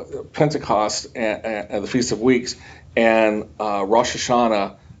Pentecost and the Feast of Weeks and Rosh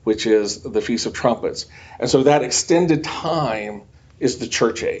Hashanah, which is the Feast of Trumpets. And so that extended time is the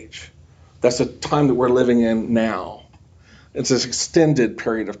church age. That's the time that we're living in now. It's this extended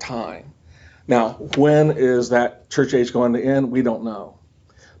period of time. Now, when is that church age going to end? We don't know.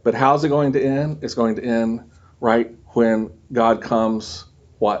 But how's it going to end? It's going to end right when God comes,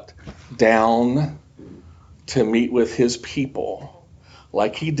 what? Down to meet with his people,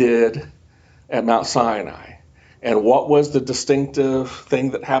 like he did at Mount Sinai. And what was the distinctive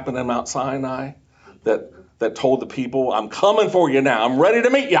thing that happened at Mount Sinai that told the people, I'm coming for you now, I'm ready to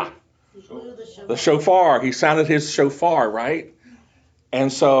meet you? The shofar. He sounded his shofar, right?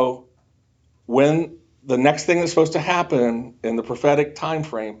 And so when the next thing that's supposed to happen in the prophetic time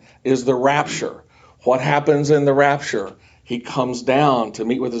frame is the rapture. What happens in the rapture? He comes down to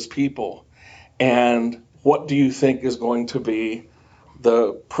meet with his people. And what do you think is going to be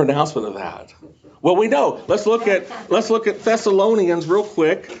the pronouncement of that? Well, we know. Let's look at Thessalonians real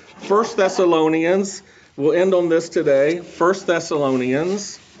quick. 1 Thessalonians. We'll end on this today. 1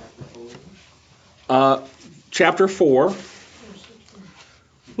 Thessalonians, chapter 4.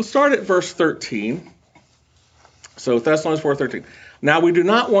 We'll start at verse 13. So Thessalonians 4:13. Now we do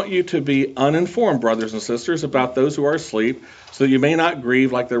not want you to be uninformed, brothers and sisters, about those who are asleep, so that you may not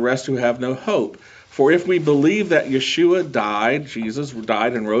grieve like the rest who have no hope. For if we believe that Yeshua died, Jesus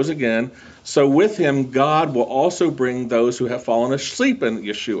died and rose again, so with him God will also bring those who have fallen asleep in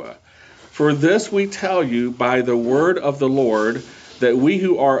Yeshua. For this we tell you by the word of the Lord, that we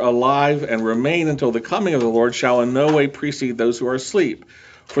who are alive and remain until the coming of the Lord shall in no way precede those who are asleep.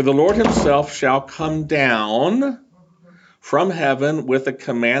 For the Lord himself shall come down from heaven with a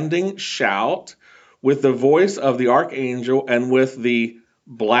commanding shout, with the voice of the archangel, and with the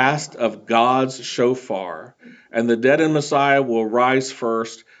blast of God's shofar. And the dead in Messiah will rise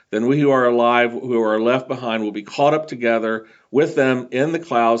first. Then we who are alive, who are left behind, will be caught up together with them in the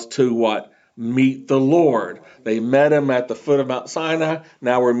clouds to what? Meet the Lord. They met him at the foot of Mount Sinai.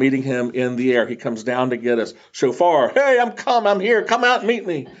 Now we're meeting him in the air. He comes down to get us. Shofar, hey, I'm here. Come out and meet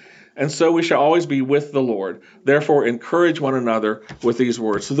me. And so we shall always be with the Lord. Therefore, encourage one another with these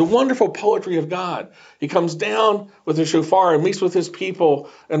words. So the wonderful poetry of God. He comes down with the shofar and meets with his people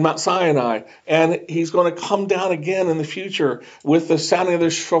in Mount Sinai. And he's going to come down again in the future with the sounding of the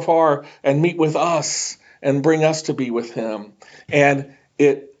shofar and meet with us and bring us to be with him. And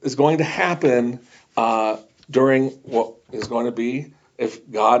it is going to happen during what is going to be,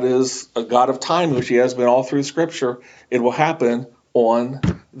 if God is a God of time, which he has been all through Scripture, it will happen on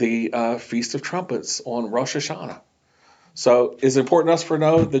the Feast of Trumpets, on Rosh Hashanah. So is it important to us to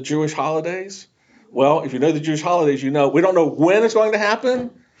know the Jewish holidays? Well, if you know the Jewish holidays, you know we don't know when it's going to happen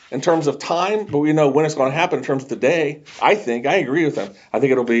in terms of time, but we know when it's going to happen in terms of the day. I agree with them. I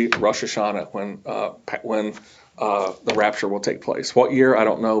think it'll be Rosh Hashanah when the rapture will take place. What year, I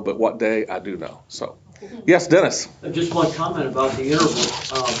don't know, but what day, I do know. So, yes, Dennis. Just one comment about the interval.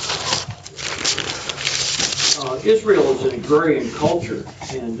 Israel is an agrarian culture,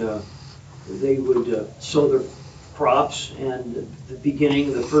 and they would sow their crops and the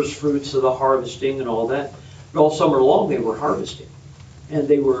beginning, the first fruits of the harvesting and all that. But all summer long they were harvesting, and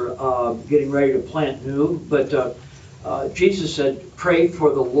they were getting ready to plant new. But Jesus said, pray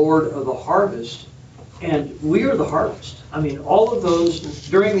for the Lord of the harvest, and we are the harvest. I mean, all of those,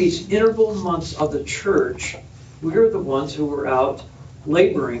 during these interval months of the church, we are the ones who were out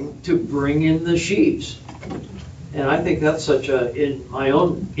laboring to bring in the sheaves. And I think that's such a, in my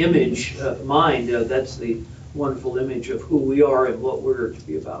own image, mind, that's the wonderful image of who we are and what we're to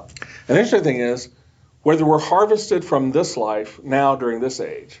be about. And the interesting thing is, whether we're harvested from this life now during this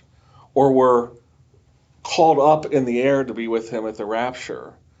age, or we're called up in the air to be with him at the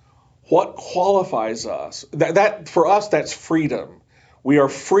rapture, what qualifies us? That for us, that's freedom. We are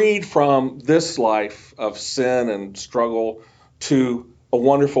freed from this life of sin and struggle to a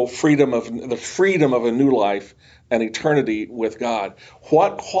wonderful freedom of a new life and eternity with God.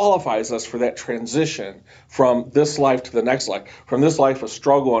 What qualifies us for that transition from this life to the next life, from this life of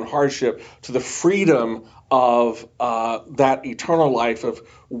struggle and hardship to the freedom of that eternal life of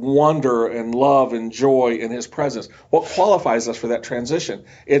wonder and love and joy in his presence? What qualifies us for that transition?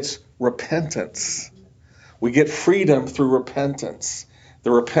 It's repentance. We get freedom through repentance.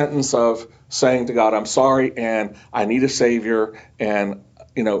 The repentance of saying to God, I'm sorry and I need a Savior. And,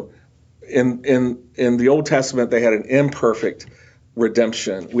 you know, in the Old Testament, they had an imperfect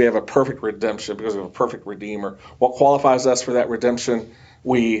redemption. We have a perfect redemption because we have a perfect Redeemer. What qualifies us for that redemption?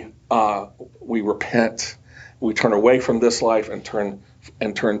 We repent. We turn away from this life and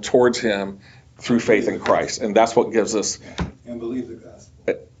turn towards him through faith in Christ. And that's what gives us... And believe the gospel.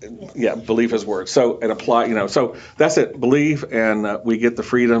 Yeah, believe his word. So, and apply, so that's it. Believe, and we get the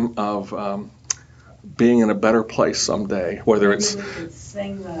freedom of being in a better place someday, whether it's... Maybe we could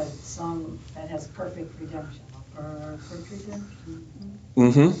sing the song that has perfect redemption. Perfect redemption.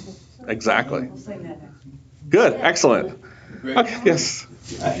 Mm-hmm. Exactly. We'll sing that next. Good. Excellent. Okay, yes.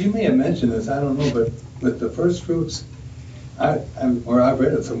 You may have mentioned this, I don't know, but with the first fruits, I've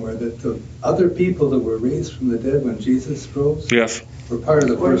read it somewhere, that the other people that were raised from the dead when Jesus rose Yes. were part of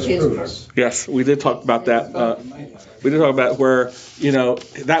the first fruits. Yes, we did talk about that. We did talk about where,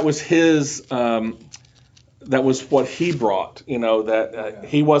 that was his, that was what he brought, that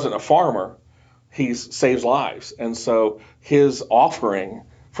he wasn't a farmer. He saves lives. And so his offering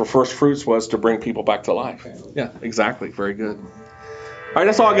for first fruits was to bring people back to life. Yeah, exactly. Very good. All right,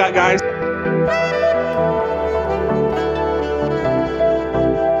 that's all I got, guys.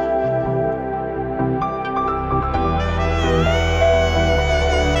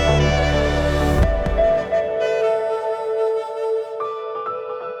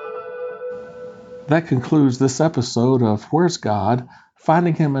 That concludes this episode of Where's God?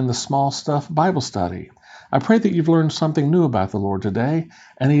 Finding Him in the Small Stuff Bible Study. I pray that you've learned something new about the Lord today,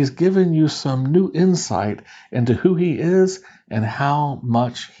 and He's given you some new insight into who He is and how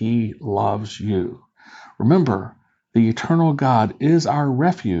much He loves you. Remember, the eternal God is our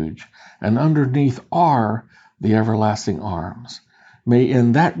refuge, and underneath are the everlasting arms. May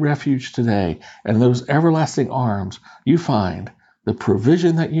in that refuge today and those everlasting arms you find the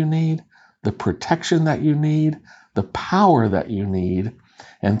provision that you need, the protection that you need, the power that you need,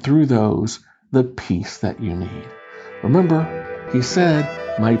 and through those, the peace that you need. Remember, he said,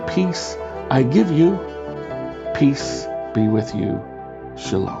 "My peace I give you, peace be with you."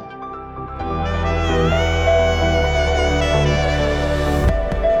 Shalom.